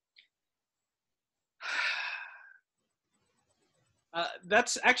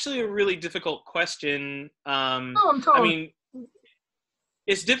 That's actually a really difficult question. I'm told. I mean,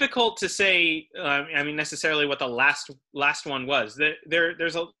 it's difficult to say. I mean, necessarily what the last one was.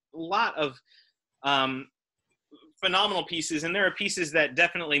 There's a lot of phenomenal pieces, and there are pieces that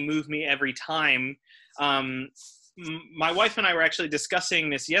definitely move me every time. My wife and I were actually discussing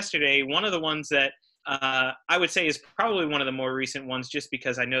this yesterday. One of the ones that I would say is probably one of the more recent ones, just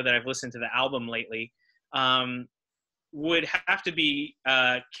because I know that I've listened to the album lately, would have to be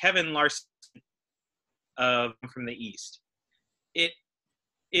Kevin Larson from the East.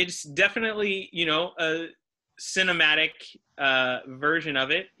 It's definitely, you know, a cinematic version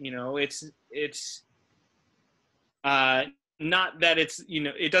of it. You know, it's Not that it's,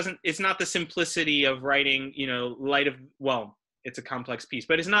 it's not the simplicity of writing, light of, well, it's a complex piece,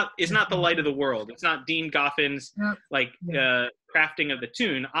 but it's not the light of the world. It's not Dean Goffin's crafting of the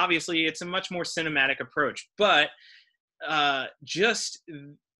tune. Obviously it's a much more cinematic approach, but just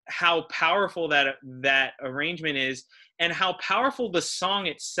how powerful that arrangement is, and how powerful the song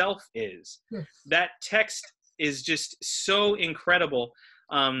itself is. Yes. That text is just so incredible.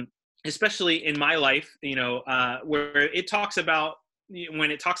 Especially in my life, where it talks about,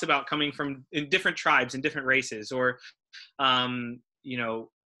 when it talks about coming from different tribes and different races, or, the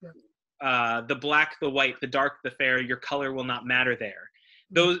black, the white, the dark, the fair, your color will not matter there.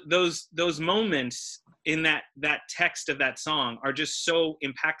 Those moments in that text of that song are just so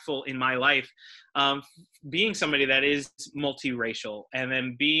impactful in my life. Being somebody that is multiracial, and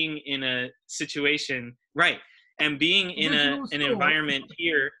then being in a situation, right, and being in an environment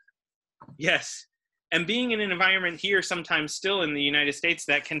here. Yes. And being in an environment here, sometimes still in the United States,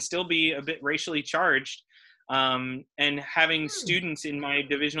 that can still be a bit racially charged. And having students in my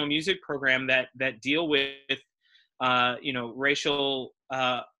divisional music program that deal with, racial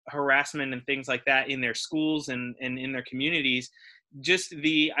harassment and things like that in their schools and in their communities, just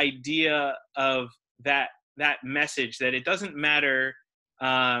the idea of that message, that it doesn't matter.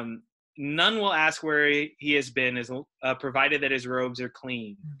 None will ask where he has been, provided that his robes are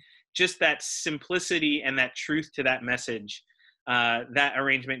clean. Just that simplicity and that truth to that message, that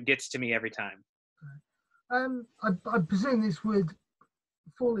arrangement gets to me every time. I presume this would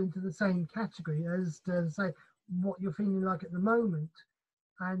fall into the same category as to say what you're feeling like at the moment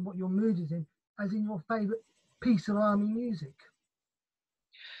and what your mood is in, as in your favourite piece of Army music.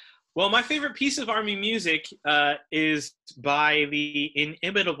 Well, my favorite piece of Army music is by the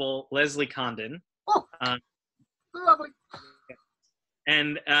inimitable Leslie Condon. Oh, lovely.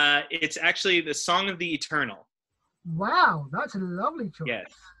 And it's actually the Song of the Eternal. Wow, that's a lovely choice.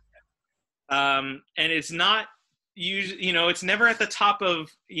 Yes. And it's not usually, it's never at the top of,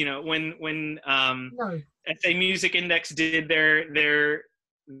 when SA Music Index did their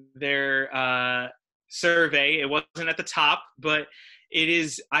survey, it wasn't at the top, but it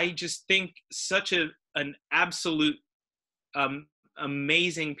is, I just think, such an absolute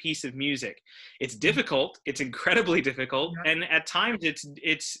amazing piece of music. It's difficult. It's incredibly difficult. Yeah. And at times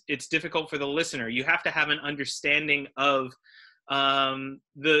it's difficult for the listener. You have to have an understanding of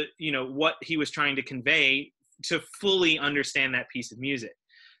what he was trying to convey to fully understand that piece of music.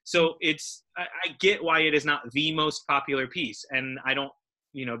 So I get why it is not the most popular piece, and I don't,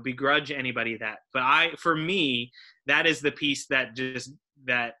 begrudge anybody that, but for me, that is the piece that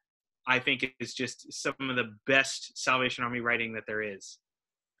I think is just some of the best Salvation Army writing that there is.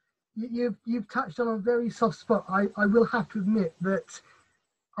 You've touched on a very soft spot. I will have to admit that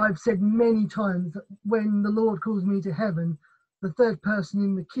I've said many times that when the Lord calls me to heaven, the third person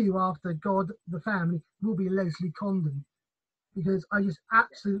in the queue after God, the family, will be Leslie Condon, because I just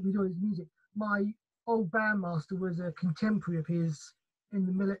absolutely adore his music. My old bandmaster was a contemporary of his in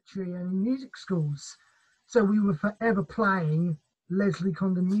the military and in music schools, so we were forever playing Leslie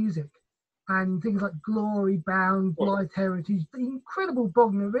Condon music, and things like Glory Bound, Blythe Heritage, the incredible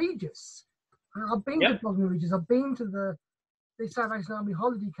Bognor Regis. I've been to Bognor Regis. I've been to the Salvation Army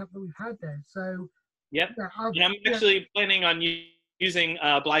holiday camp that we've had there. So I'm actually planning on using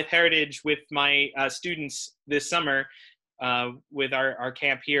Blythe Heritage with my students this summer with our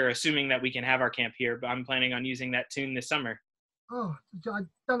camp here, assuming that we can have our camp here. But I'm planning on using that tune this summer. Oh, I've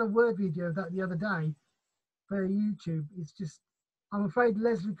done a word video of that the other day for YouTube. It's just, I'm afraid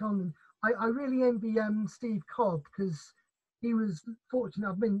Leslie Condon, I really envy Steve Cobb, because he was fortunate.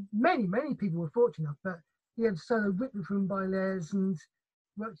 I mean, many people were fortunate, but he had solo written from by Les and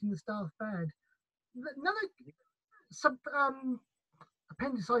worked in the staff band. Another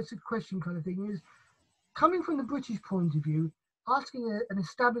appendicitis question kind of thing is, coming from the British point of view, asking an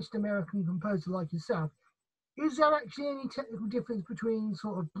established American composer like yourself, is there actually any technical difference between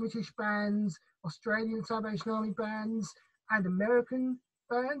sort of British bands, Australian Salvation Army bands, and American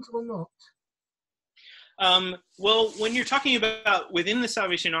bands, or not? Well, when you're talking about within the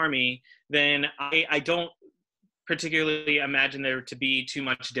Salvation Army, then I don't particularly imagine there to be too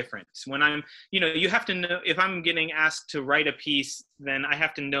much difference. When I'm, you have to know, if I'm getting asked to write a piece, then I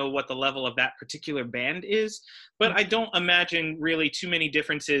have to know what the level of that particular band is. But I don't imagine really too many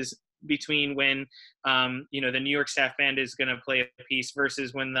differences between when, the New York Staff Band is going to play a piece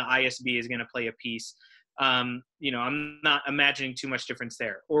versus when the ISB is going to play a piece. I'm not imagining too much difference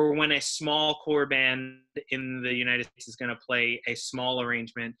there. Or when a small core band in the United States is going to play a small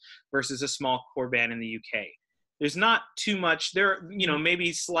arrangement versus a small core band in the UK. there's not too much. There are,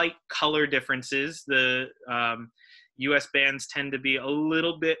 maybe slight color differences. The U.S. bands tend to be a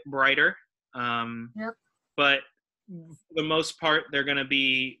little bit brighter, Yep. but for the most part, they're going to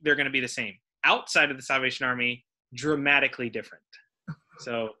be the same. Outside of the Salvation Army, dramatically different.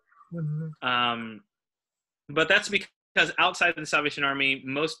 So, but that's because outside of the Salvation Army,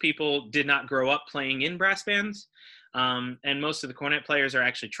 most people did not grow up playing in brass bands, and most of the cornet players are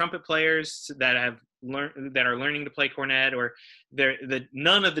actually trumpet players that are learning to play cornet, or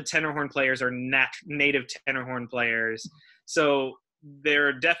none of the tenor horn players are native tenor horn players. So there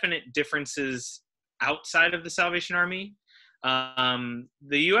are definite differences outside of the Salvation Army.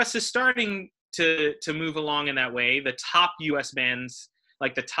 The U.S. is starting to move along in that way. The top U.S. bands,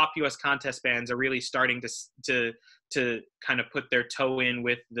 like the top U.S. contest bands, are really starting to kind of put their toe in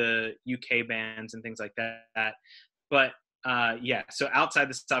with the UK bands and things like that. But so outside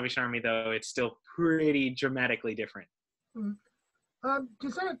the Salvation Army, though, it's still pretty dramatically different.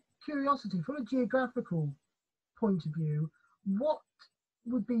 Just out of curiosity, from a geographical point of view, what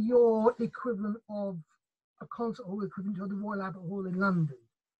would be your equivalent of a concert hall equivalent to the Royal Albert Hall in London?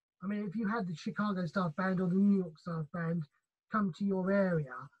 I mean, if you had the Chicago Staff Band or the New York Staff Band come to your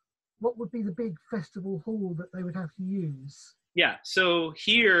area, what would be the big festival hall that they would have to use? Yeah, so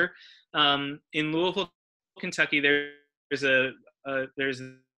here in Louisville, Kentucky, there's a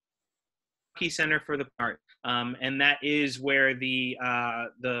Kentucky Center for the Art, and that is where the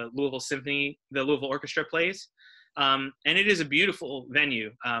Louisville Symphony, the Louisville Orchestra plays. And it is a beautiful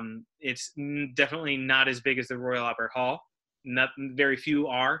venue. It's definitely not as big as the Royal Albert Hall. Very few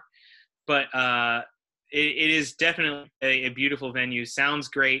are, but it is definitely a beautiful venue. Sounds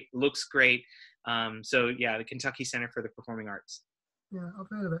great, looks great. So yeah, the Kentucky Center for the Performing Arts. Yeah, I've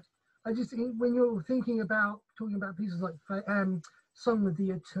heard of it. I just think when you're talking about pieces like Song of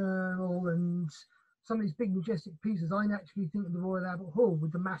the Eternal and some of these big majestic pieces, I naturally think of the Royal Albert Hall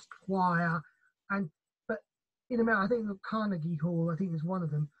with the massed choir, but in America, I think the Carnegie Hall, I think is one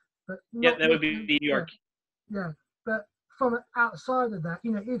of them. But yeah, that would be New York. Yeah, but from outside of that,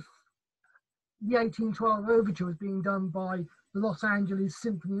 if the 1812 Overture was being done by the Los Angeles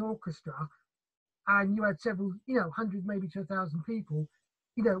Symphony Orchestra, and you had several, 100 maybe to 1,000 people,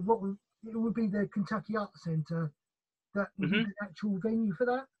 it would be the Kentucky Arts Center that would be the actual venue for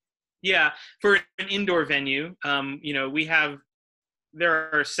that. Yeah, for an indoor venue, there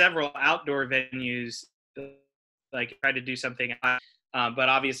are several outdoor venues like try to do something, but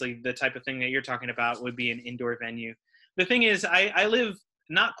obviously the type of thing that you're talking about would be an indoor venue. The thing is, I live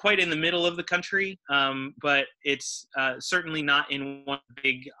not quite in the middle of the country, but it's certainly not in one of the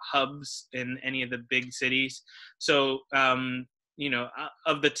big hubs in any of the big cities. So,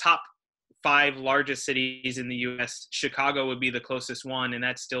 of the top 5 largest cities in the U.S., Chicago would be the closest one, and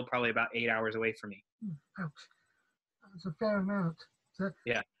that's still probably about 8 hours away from me. Ouch. That's a fair amount. So,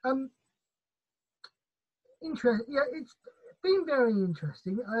 yeah. Interesting. Yeah, it's been very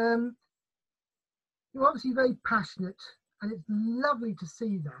interesting. You're obviously very passionate, and it's lovely to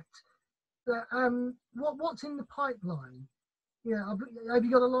see that. But what's in the pipeline? Have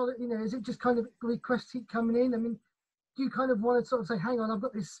you got a lot of, is it just kind of requests keep coming in? I mean, do you kind of want to sort of say, hang on, I've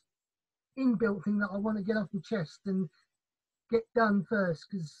got this inbuilt thing that I want to get off my chest and get done first,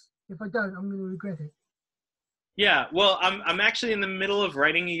 because if I don't, I'm going to regret it? Yeah, well, I'm actually in the middle of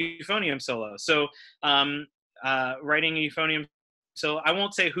writing a euphonium solo. So writing a euphonium solo, I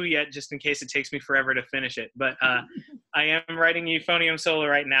won't say who yet, just in case it takes me forever to finish it. But I am writing a euphonium solo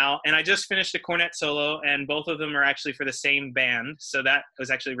right now, and I just finished a cornet solo, and both of them are actually for the same band. So that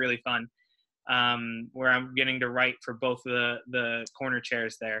was actually really fun, where I'm getting to write for both the corner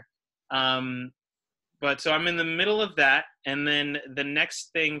chairs there. But so I'm in the middle of that, and then the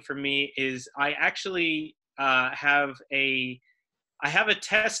next thing for me is I actually have a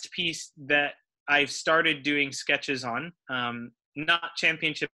test piece that I've started doing sketches on, not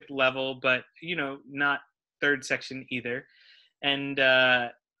championship level, but not third section either. And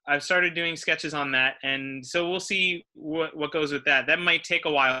I've started doing sketches on that, and so we'll see what goes with that. That might take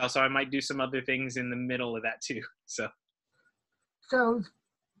a while, so I might do some other things in the middle of that too. So sounds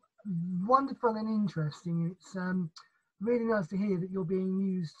wonderful and interesting. It's really nice to hear that you're being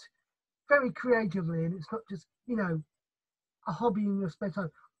used very creatively, and it's not just a hobby in your spare time.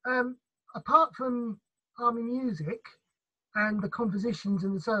 Apart from army music and the compositions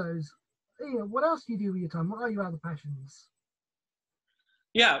and the solos, what else do you do with your time? What are your other passions?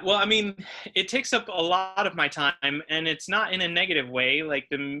 Yeah, well, I mean, it takes up a lot of my time, and it's not in a negative way. Like,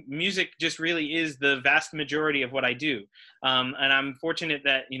 the music just really is the vast majority of what I do. And I'm fortunate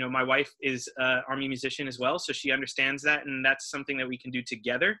that, my wife is an Army musician as well, so she understands that, and that's something that we can do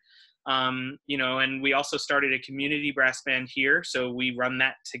together. You know, and we also started a community brass band here, so we run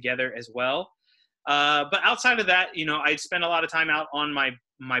that together as well. But outside of that, you know, I spend a lot of time out on my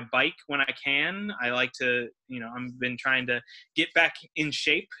bike when I can. I like to, you know, I've been trying to get back in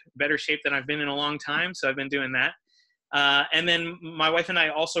shape, better shape than I've been in a long time. So I've been doing that. And then my wife and I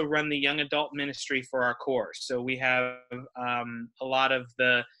also run the young adult ministry for our core. So we have a lot of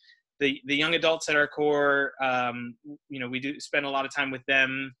the young adults at our core. You know, we do spend a lot of time with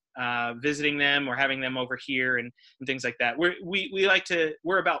them, visiting them or having them over here and things like that.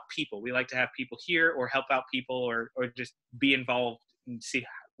 We're about people. We like to have people here or help out people or just be involved and see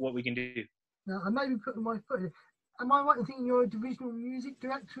what we can do. Now, I may be putting my foot in. Am I right in thinking you're a divisional music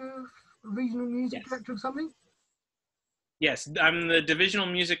director, regional music director of something? Yes, I'm the divisional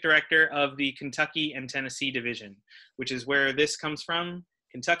music director of the Kentucky and Tennessee division, which is where this comes from,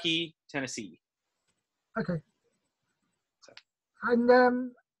 Kentucky, Tennessee. Okay. So.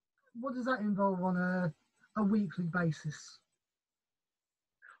 And what does that involve on a weekly basis?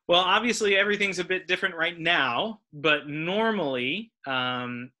 Well, obviously everything's a bit different right now, but normally,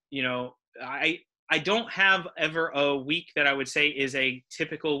 you know, I don't have ever a week that I would say is a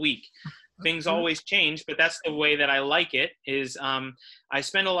typical week. Things always change, but that's the way that I like it. Is I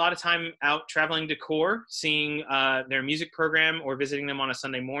spend a lot of time out traveling to core, seeing their music program or visiting them on a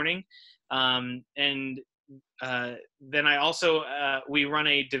Sunday morning, and then I also we run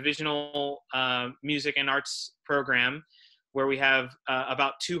a divisional music and arts program where we have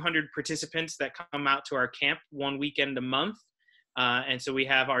about 200 participants that come out to our camp one weekend a month. And so we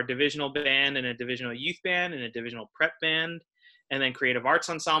have our divisional band and a divisional youth band and a divisional prep band, and then creative arts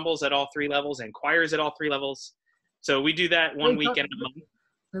ensembles at all 3 levels and choirs at all 3 levels. So we do that one weekend a month.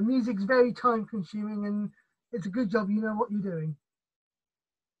 The music's very time consuming and it's a good job you know what you're doing.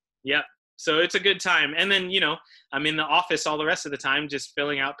 Yep. So it's a good time. And then, you know, I'm in the office all the rest of the time, just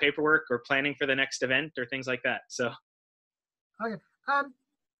filling out paperwork or planning for the next event or things like that. So. Okay.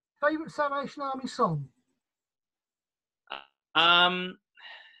 Favorite Salvation Army song?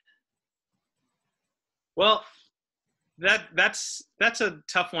 Well, that's a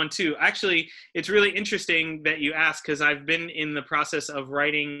tough one too. Actually, it's really interesting that you ask, because I've been in the process of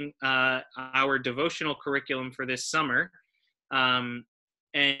writing our devotional curriculum for this summer, and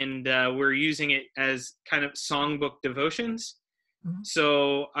we're using it as kind of songbook devotions. Mm-hmm.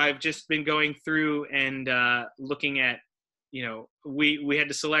 So I've just been going through and looking at, you know, we had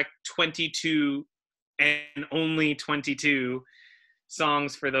to select 22 and only 22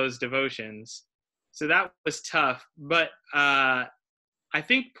 songs for those devotions. So that was tough, but I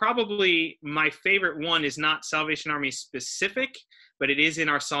think probably my favorite one is not Salvation Army specific, but it is in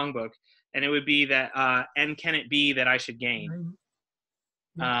our songbook, and it would be that "And Can It Be That I Should Gain?"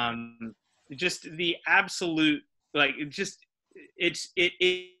 Just the absolute, like,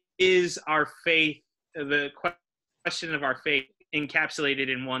 it is our faith, the question of our faith encapsulated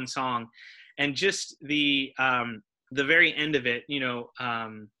in one song, and just the very end of it, you know.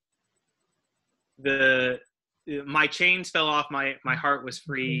 My chains fell off, my heart was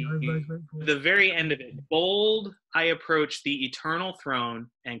free. The very end of it, bold I approach the eternal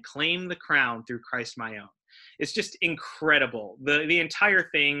throne and claim the crown through Christ my own. It's just incredible. The entire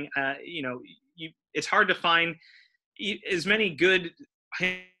thing, you know, it's hard to find as many good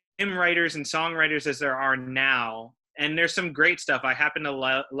hymn writers and songwriters as there are now. And there's some great stuff. I happen to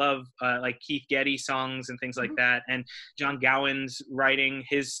love like Keith Getty songs and things like that. And John Gowan's writing,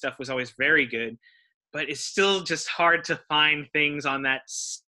 his stuff was always very good. But it's still just hard to find things on that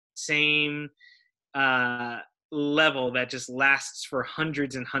same level that just lasts for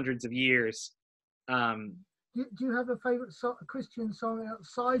hundreds and hundreds of years. Do you have a favorite Christian song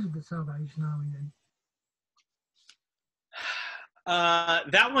outside of the Salvation Army then?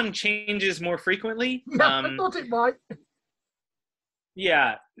 That one changes more frequently. Yeah, I thought it might.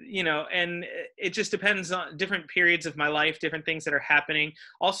 Yeah, you know, and it just depends on different periods of my life, different things that are happening.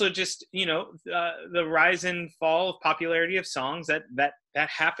 Also, just, you know, the rise and fall of popularity of songs that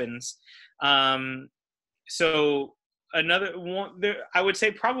happens. So another one, I would say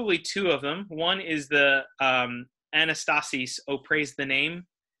probably 2 of them. One is the Anastasis, "Oh Praise the Name,"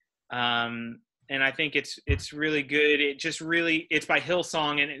 and I think it's really good. It's by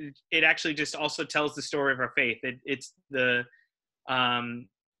Hillsong, and it actually just also tells the story of our faith. It's the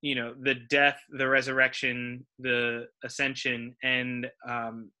you know, the death, the resurrection, the ascension, and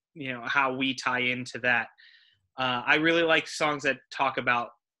you know, how we tie into that. I really like songs that talk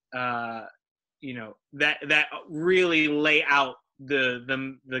about you know, that really lay out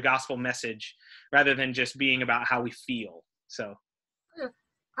the gospel message rather than just being about how we feel. So yeah.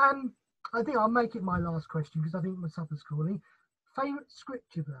 I think I'll make it my last question because I think my supper's calling. Favorite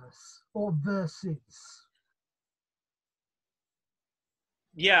scripture verse or verses?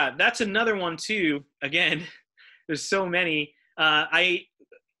 Yeah, that's another one too. Again, there's so many.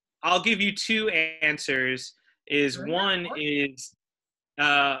 I'll give you two answers.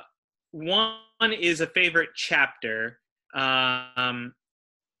 Uh, one is a favorite chapter, and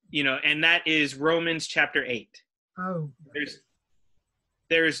that is Romans chapter 8. Oh,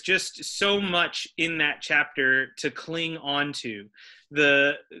 There's just so much in that chapter to cling on to.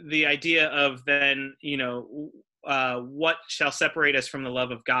 The idea of then, what shall separate us from the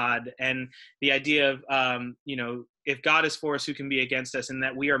love of God, and the idea of, if God is for us, who can be against us, and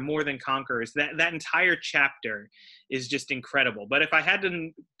that we are more than conquerors. That entire chapter is just incredible. But if I had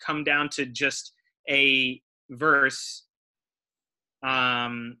to come down to just a verse,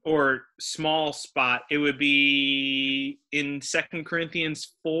 or small spot, it would be in 2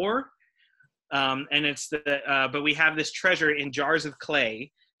 Corinthians 4. And it's but we have this treasure in jars of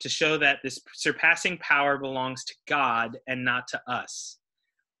clay to show that this surpassing power belongs to God and not to us.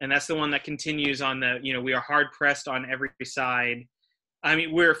 And that's the one that continues on we are hard pressed on every side. I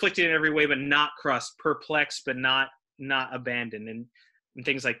mean, we're afflicted in every way, but not crushed, perplexed, but not abandoned, and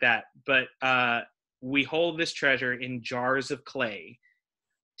things like that. But we hold this treasure in jars of clay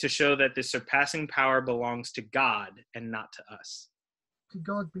to show that the surpassing power belongs to God and not to us. To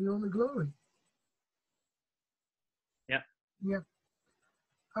God be all the glory. Yeah. Yeah.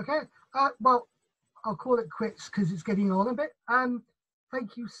 Okay. Well, I'll call it quits because it's getting on a bit.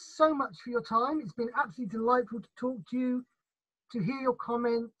 Thank you so much for your time. It's been absolutely delightful to talk to you, to hear your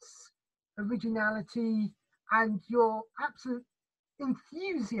comments, originality, and your absolute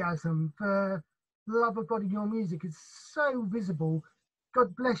enthusiasm for the love of God in your music is so visible.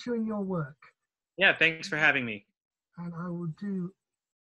 God bless you in your work. Yeah, thanks for having me. And I will do